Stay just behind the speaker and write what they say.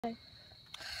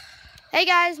Hey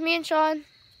guys, me and Sean,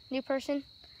 new person.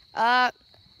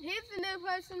 He's the new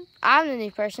person. I'm the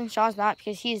new person. Sean's not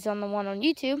because he's on the one on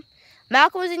YouTube.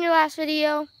 Malcolm was in your last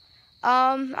video.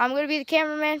 I'm gonna be the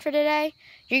cameraman for today.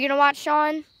 You're gonna watch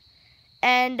Sean,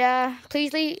 and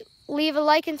please leave a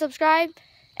like and subscribe.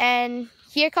 And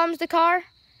here comes the car,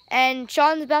 and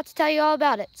Sean's about to tell you all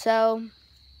about it. So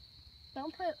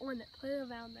Don't put it on it. Put it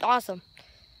around it. awesome.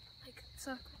 Like a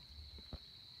circle.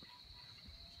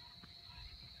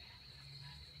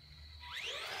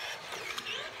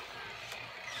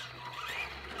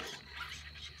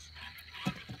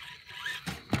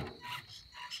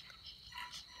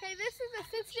 Okay, this is a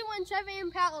 61 Chevy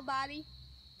Impala body.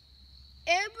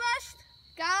 Airbrushed.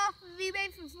 Got off of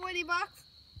eBay for 40 bucks.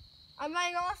 I'm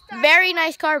buying all-stock. Very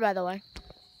nice car, by the way.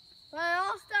 My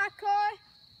all-stock car.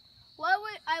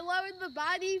 I lowered the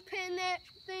body pin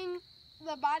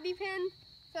the body pin,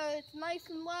 so it's nice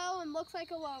and low and looks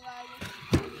like a lowrider.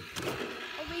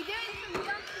 We'll be doing some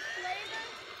jumps later.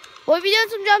 We'll be doing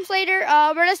some jumps later.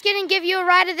 We're just gonna give you a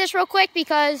ride of this real quick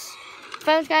because the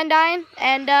phone's kind of dying,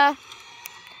 and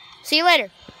see you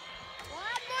later. We'll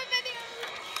have more videos.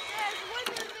 There's one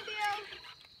more video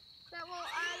that will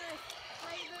add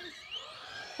later.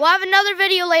 We'll have another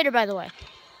video later, by the way.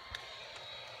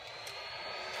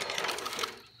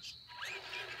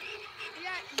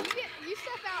 You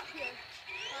step out here.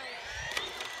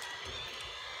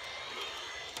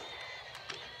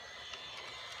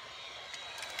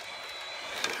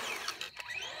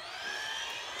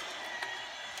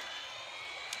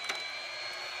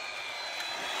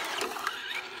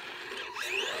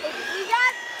 We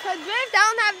got to drift. I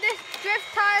don't have this drift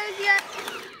tires yet.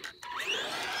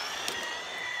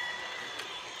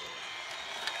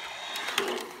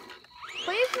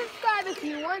 Please subscribe if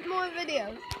you want more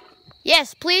videos.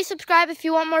 Yes, please subscribe if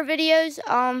you want more videos.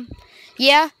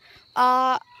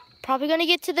 Probably gonna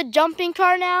get to the jumping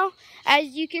car now. As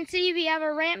you can see, we have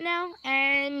a ramp now,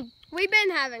 and We've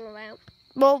been having a ramp.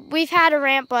 well, we've had a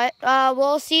ramp, but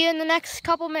we'll see you in the next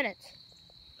couple minutes.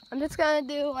 I'm just gonna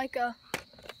do like a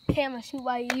camera shoot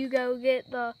while you go get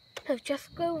the. No,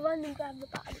 just go run and grab the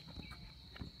body.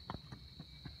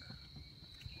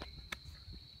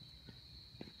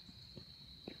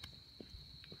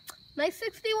 My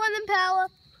 61 Impala.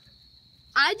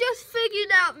 I just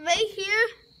figured out right here.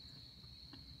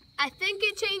 I think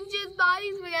it changes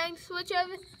bodies. We're going to switch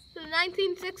over to the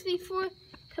 1964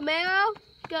 Camaro.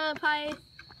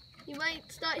 You might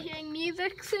start hearing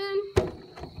music soon.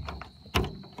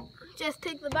 Just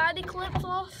take the body clips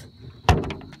off.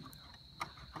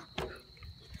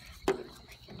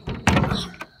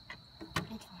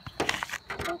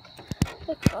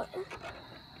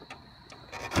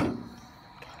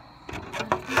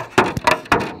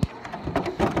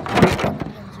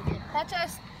 That's our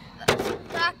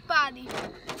stock body.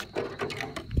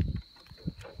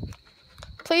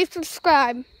 Please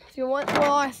subscribe if you want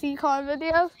more RC car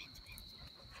videos.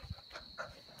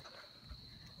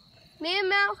 Me and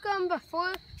Malcolm,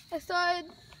 before I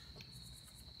started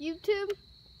YouTube,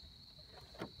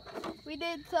 we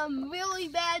did some really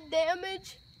bad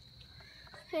damage,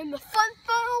 and the front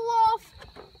fell off.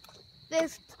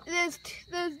 There's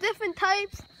different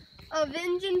types of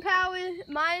engine power.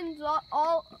 Mine's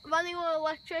all running on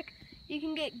electric. You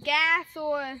can get gas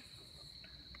or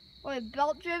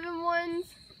belt-driven ones.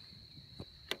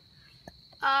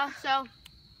 So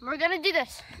we're gonna do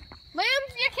this.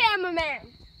 Liam's your cameraman.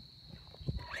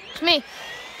 It's me.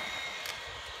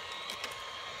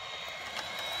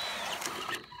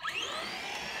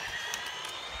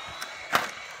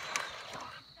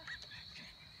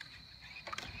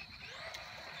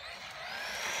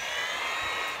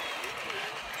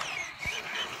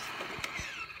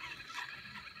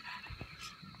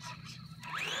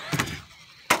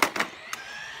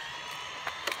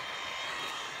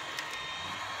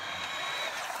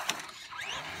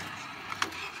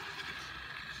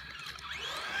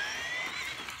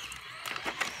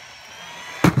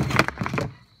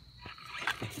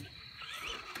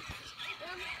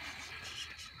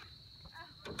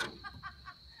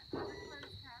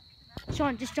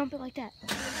 Sean, just jump it like that.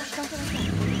 Just jump it like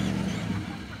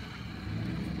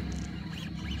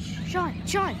that.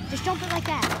 Sean, just jump it like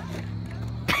that.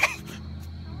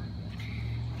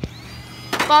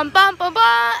 Bum, bum, bum,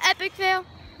 bum. Epic fail.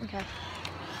 Okay.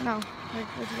 No. Where'd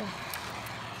you go?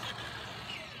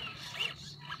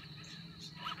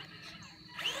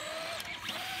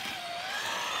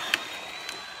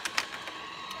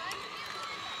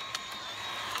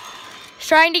 He's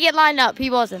trying to get lined up. He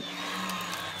wasn't.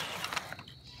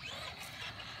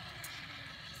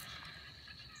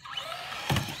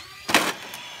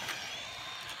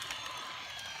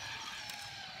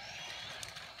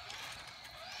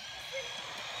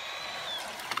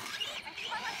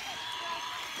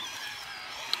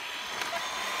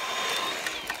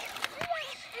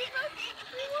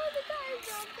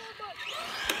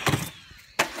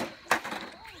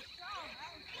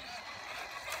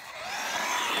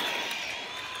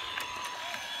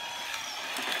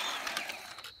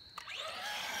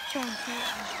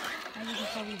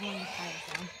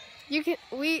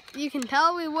 You can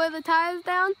tell we wore the tires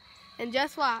down, and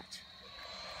just watch.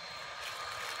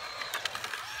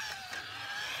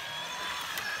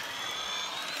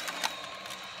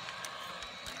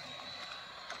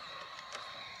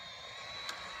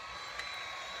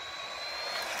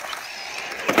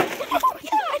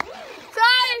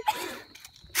 Sorry!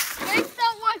 Things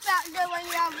don't work that good when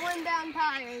you have worn down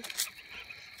tires.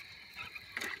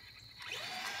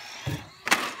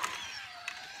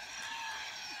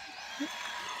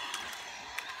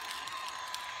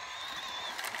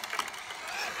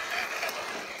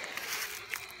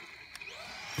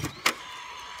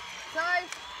 Sorry.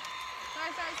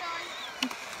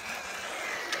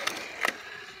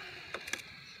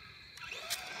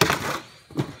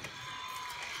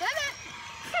 Did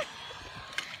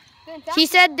it? She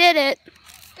said did it.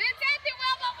 Didn't take it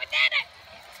well, but we did it.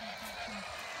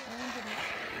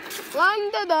 Long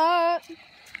the dirt.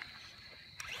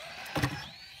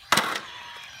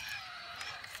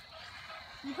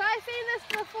 You've probably seen this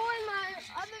before in my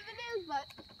other videos, but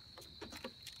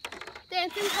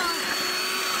dancing song.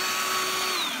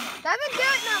 Doesn't do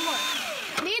it no more.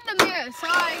 Need the mirror,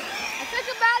 sorry. I took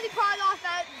a battery part off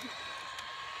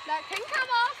that can come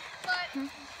off, but you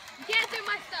can't do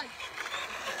my studs.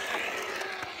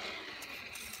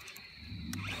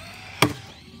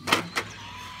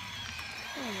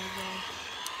 Oh my God.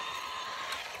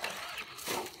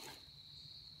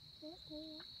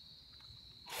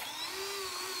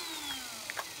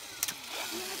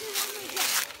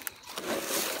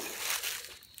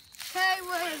 Okay,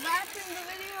 we're wrapping the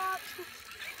video up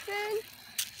soon.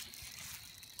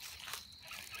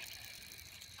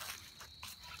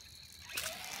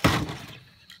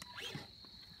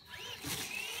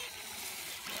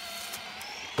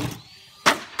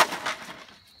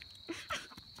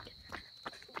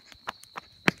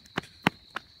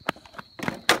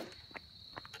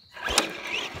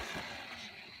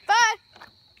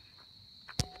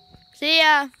 See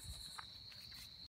ya.